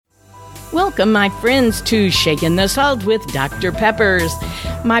Welcome, my friends, to Shakin' the Salt with Dr. Peppers.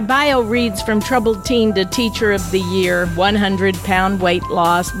 My bio reads from Troubled Teen to Teacher of the Year, 100-pound weight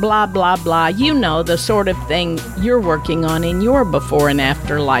loss, blah, blah, blah. You know, the sort of thing you're working on in your before and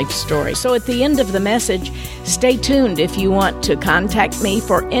after life story. So at the end of the message, stay tuned if you want to contact me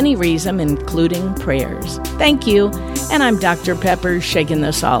for any reason, including prayers. Thank you. And I'm Dr. Peppers, Shakin'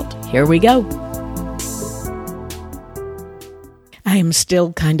 the Salt. Here we go. I am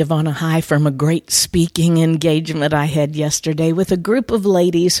still kind of on a high from a great speaking engagement I had yesterday with a group of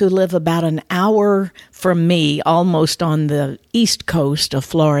ladies who live about an hour from me, almost on the east coast of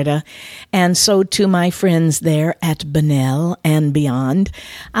Florida. And so to my friends there at Bunnell and beyond,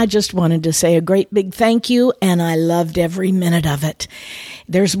 I just wanted to say a great big thank you, and I loved every minute of it.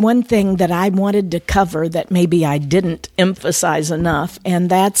 There's one thing that I wanted to cover that maybe I didn't emphasize enough, and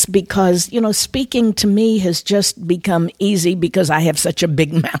that's because, speaking to me has just become easy because I have such a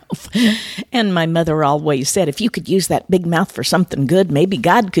big mouth. And my mother always said, if you could use that big mouth for something good, maybe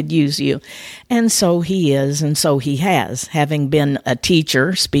God could use you. And so he is, and so he has, having been a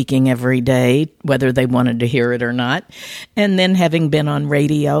teacher, speaking every day, whether they wanted to hear it or not, and then having been on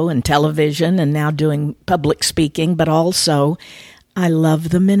radio and television and now doing public speaking, but also I love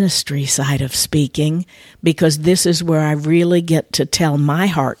the ministry side of speaking because this is where I really get to tell my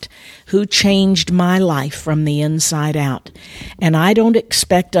heart who changed my life from the inside out. And I don't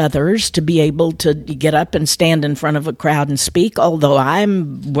expect others to be able to get up and stand in front of a crowd and speak, although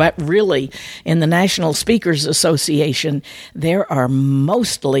I'm really in the National Speakers Association, there are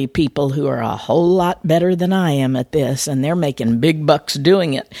mostly people who are a whole lot better than I am at this, and they're making big bucks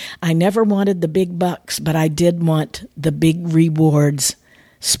doing it. I never wanted the big bucks, but I did want the big rewards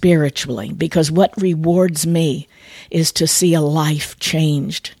spiritually, because what rewards me is to see a life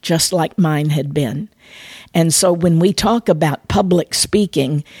changed, just like mine had been. And so when we talk about public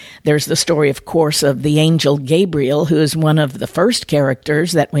speaking, there's the story, of course, of the angel Gabriel, who is one of the first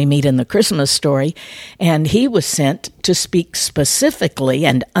characters that we meet in the Christmas story, and he was sent to speak specifically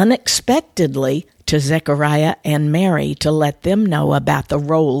and unexpectedly to Zechariah and Mary to let them know about the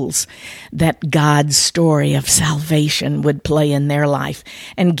roles that God's story of salvation would play in their life.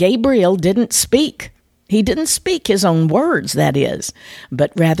 And Gabriel didn't speak. He didn't speak his own words, that is,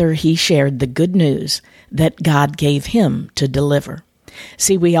 but rather he shared the good news that God gave him to deliver.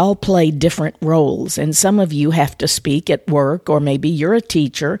 See, we all play different roles, and some of you have to speak at work, or maybe you're a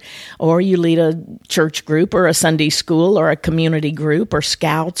teacher, or you lead a church group, or a Sunday school, or a community group, or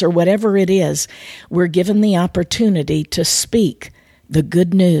scouts, or whatever it is. We're given the opportunity to speak the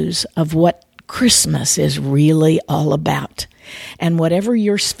good news of what Christmas is really all about. And whatever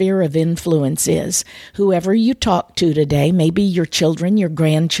your sphere of influence is, whoever you talk to today, maybe your children, your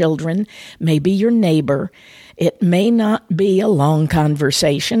grandchildren, maybe your neighbor, it may not be a long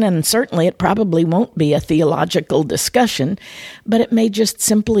conversation, and certainly it probably won't be a theological discussion, but it may just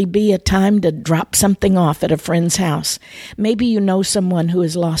simply be a time to drop something off at a friend's house. Maybe you know someone who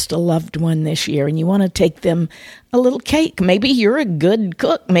has lost a loved one this year, and you want to take them a little cake. Maybe you're a good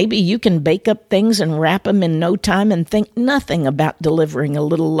cook. Maybe you can bake up things and wrap them in no time and think nothing about delivering a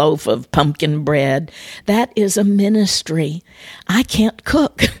little loaf of pumpkin bread. That is a ministry. I can't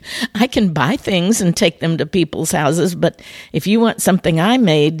cook. I can buy things and take them to people's houses, but if you want something I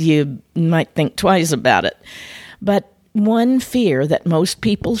made, you might think twice about it. But one fear that most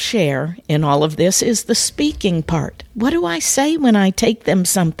people share in all of this is the speaking part. What do I say when I take them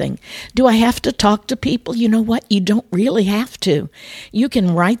something? Do I have to talk to people? You know what? You don't really have to. You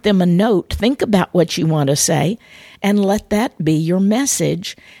can write them a note, think about what you want to say, and let that be your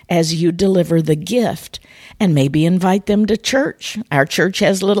message as you deliver the gift. And maybe invite them to church. Our church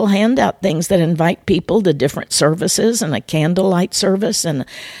has little handout things that invite people to different services, and a candlelight service, and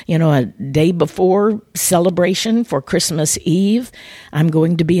a day before celebration for Christmas Eve. I'm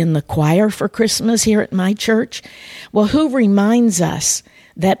going to be in the choir for Christmas here at my church. Well, who reminds us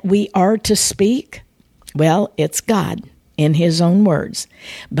that we are to speak? Well, it's God in his own words.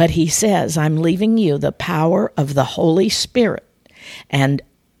 But he says, I'm leaving you the power of the Holy Spirit. And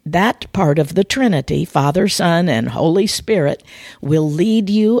that part of the Trinity, Father, Son, and Holy Spirit, will lead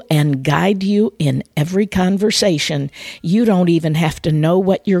you and guide you in every conversation. You don't even have to know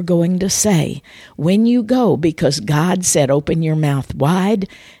what you're going to say when you go, because God said, open your mouth wide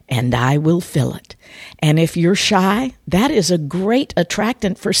and I will fill it. And if you're shy, that is a great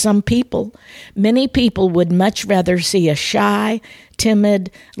attractant for some people. Many people would much rather see a shy,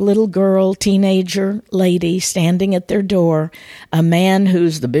 timid little girl, teenager, lady standing at their door, a man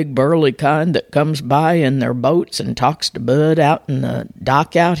who's the big burly kind that comes by in their boats and talks to Bud out in the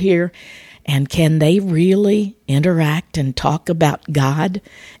dock out here, And can they really interact and talk about God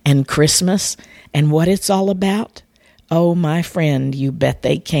and Christmas and what it's all about? Oh, my friend, you bet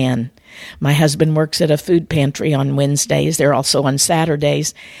they can. My husband works at a food pantry on Wednesdays. They're also on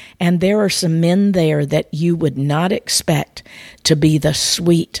Saturdays. And there are some men there that you would not expect to be the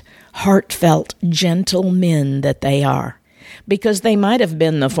sweet, heartfelt, gentle men that they are. Because they might have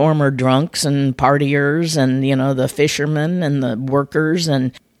been the former drunks and partiers and, the fishermen and the workers.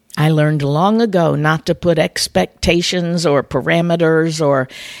 And I learned long ago not to put expectations or parameters or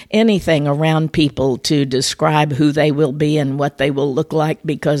anything around people to describe who they will be and what they will look like,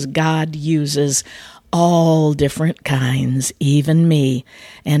 because God uses all different kinds, even me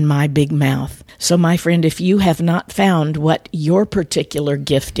and my big mouth. So, my friend, if you have not found what your particular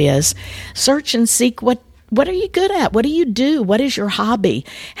gift is, search and seek what are you good at? What do you do? What is your hobby?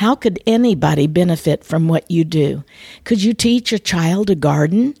 How could anybody benefit from what you do? Could you teach a child a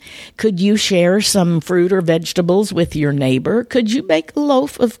garden? Could you share some fruit or vegetables with your neighbor? Could you bake a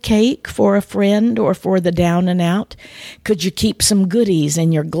loaf of cake for a friend or for the down and out? Could you keep some goodies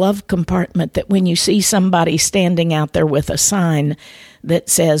in your glove compartment that when you see somebody standing out there with a sign that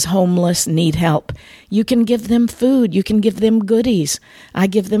says homeless, need help, you can give them food, you can give them goodies. I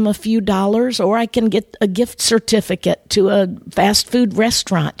give them a few dollars, or I can get a gift certificate to a fast food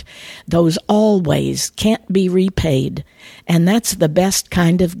restaurant. Those always can't be repaid. And that's the best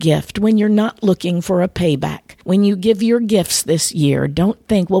kind of gift, when you're not looking for a payback. When you give your gifts this year, don't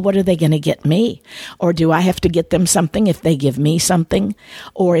think, well, what are they going to get me? Or do I have to get them something if they give me something?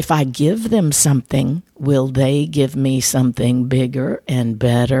 Or if I give them something, will they give me something bigger and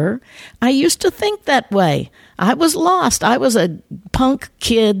better? I used to think that way. I was lost. I was a punk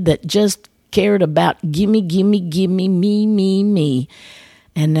kid that just cared about gimme, me.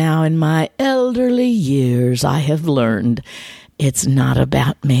 And now in my elderly years, I have learned it's not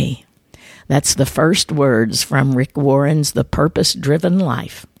about me. That's the first words from Rick Warren's The Purpose-Driven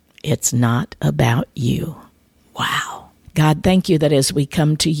Life. It's not about you. Wow. God, thank you that as we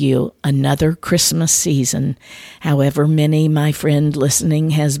come to you, another Christmas season, however many, my friend listening,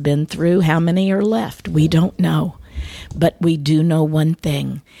 has been through, how many are left, we don't know. But we do know one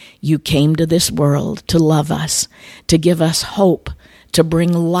thing. You came to this world to love us, to give us hope, to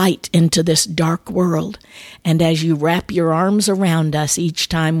bring light into this dark world. And as you wrap your arms around us each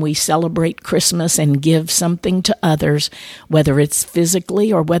time we celebrate Christmas and give something to others, whether it's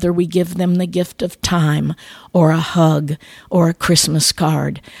physically or whether we give them the gift of time or a hug or a Christmas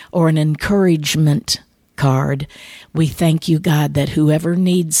card or an encouragement card, we thank you, God, that whoever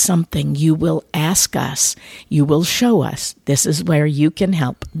needs something, you will ask us, you will show us, this is where you can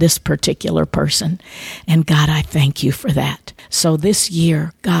help this particular person. And God, I thank you for that. So this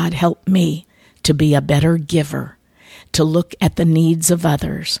year, God, help me to be a better giver, to look at the needs of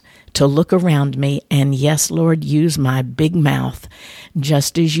others, to look around me, and yes, Lord, use my big mouth,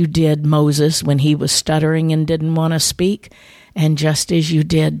 just as you did Moses when he was stuttering and didn't want to speak, and just as you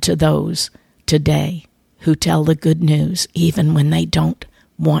did to those today who tell the good news even when they don't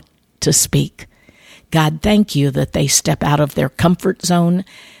want to speak. God, thank you that they step out of their comfort zone.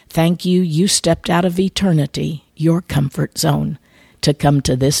 Thank you, you stepped out of eternity, your comfort zone, to come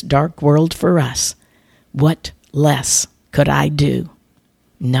to this dark world for us. What less could I do?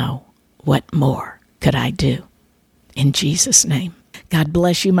 No, what more could I do? In Jesus' name. God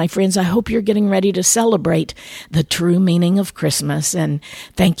bless you, my friends. I hope you're getting ready to celebrate the true meaning of Christmas. And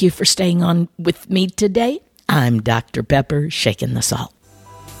thank you for staying on with me today. I'm Dr. Pepper, shaking the salt.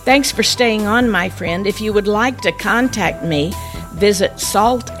 Thanks for staying on, my friend. If you would like to contact me, visit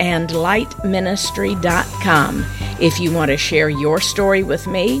saltandlightministry.com. If you want to share your story with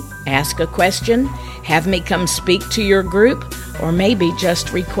me, ask a question, have me come speak to your group, or maybe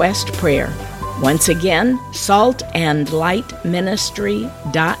just request prayer. Once again,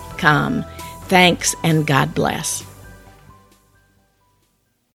 saltandlightministry.com. Thanks and God bless.